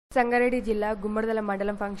సంగారెడ్డి జిల్లా గుమ్మడిదల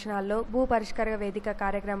మండలం ఫంక్షన్ హాల్లో భూ పరిష్కార వేదిక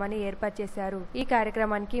కార్యక్రమాన్ని ఏర్పాటు చేశారు. ఈ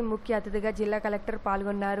కార్యక్రమానికి ముఖ్య అతిథిగా జిల్లా కలెక్టర్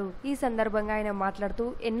పాల్గొన్నారు. ఈ సందర్భంగా ఆయన మాట్లాడుతూ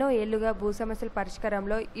ఎన్నో ఏళ్లుగా భూ సమస్యల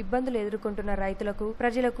పరిష్కారంలో ఇబ్బందులు ఎదుర్కొంటున్న రైతులకు,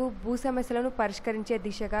 ప్రజలకు భూ సమస్యలను పరిష్కరించే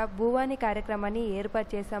దిశగా భూవాణి కార్యక్రమాన్ని ఏర్పాటు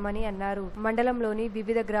చేశామని అన్నారు. మండలంలోని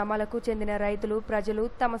వివిధ గ్రామాలకు చెందిన రైతులు, ప్రజలు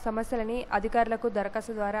తమ సమస్యలని అధికారులకు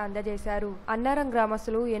దరఖాస్తు ద్వారా అందజేశారు. అన్నారం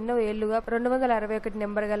గ్రామస్తులు ఎన్నో ఏళ్లుగా 261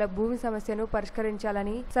 నెంబర్ గల భూమి సమస్యను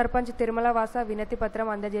పరిష్కరించాలని సర్పంచ్ తిరుమలవాస వినతి పత్రం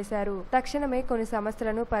అందజేశారు. తక్షణమే కొన్ని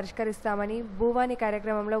సమస్యలను పరిష్కరిస్తామని, భూవాణి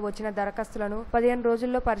కార్యక్రమంలో వచ్చిన దరఖాస్తులను 15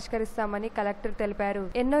 రోజుల్లో పరిష్కరిస్తామని కలెక్టర్ తెలిపారు.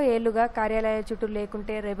 ఎన్నో ఏళ్లుగా కార్యాలయాల చుట్టూ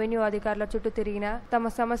లేకుంటే రెవెన్యూ అధికారుల చుట్టూ తిరిగినా తమ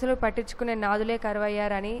సమస్యలు పట్టించుకునే నాదులే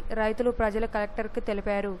కరువయ్యారని రైతులు, ప్రజలు కలెక్టర్ కు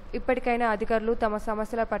తెలిపారు. ఇప్పటికైనా అధికారులు తమ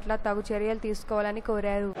సమస్యల పట్ల తగు చర్యలు తీసుకోవాలని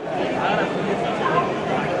కోరారు.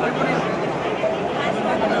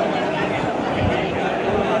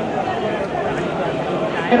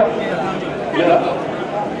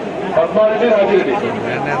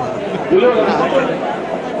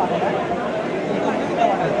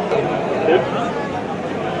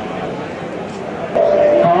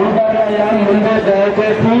 ముందే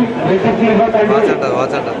దయచేసి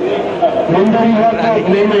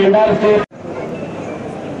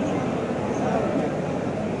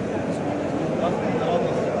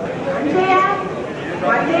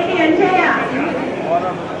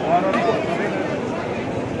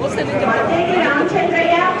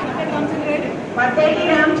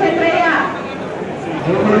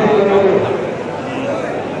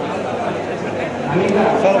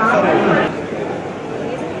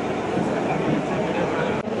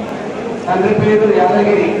తండ్రి పేరు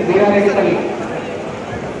యాదగిరి వీరారెడ్డి తల్లి.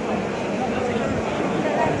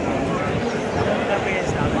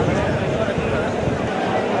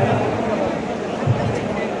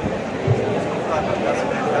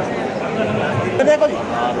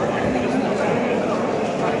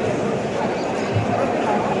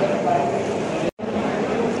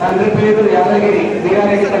 తండ్రి పేరు యాదగిరి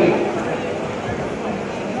వీరారెడ్డి తల్లి.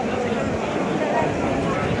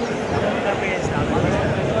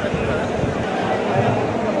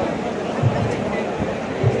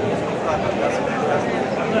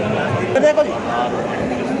 అది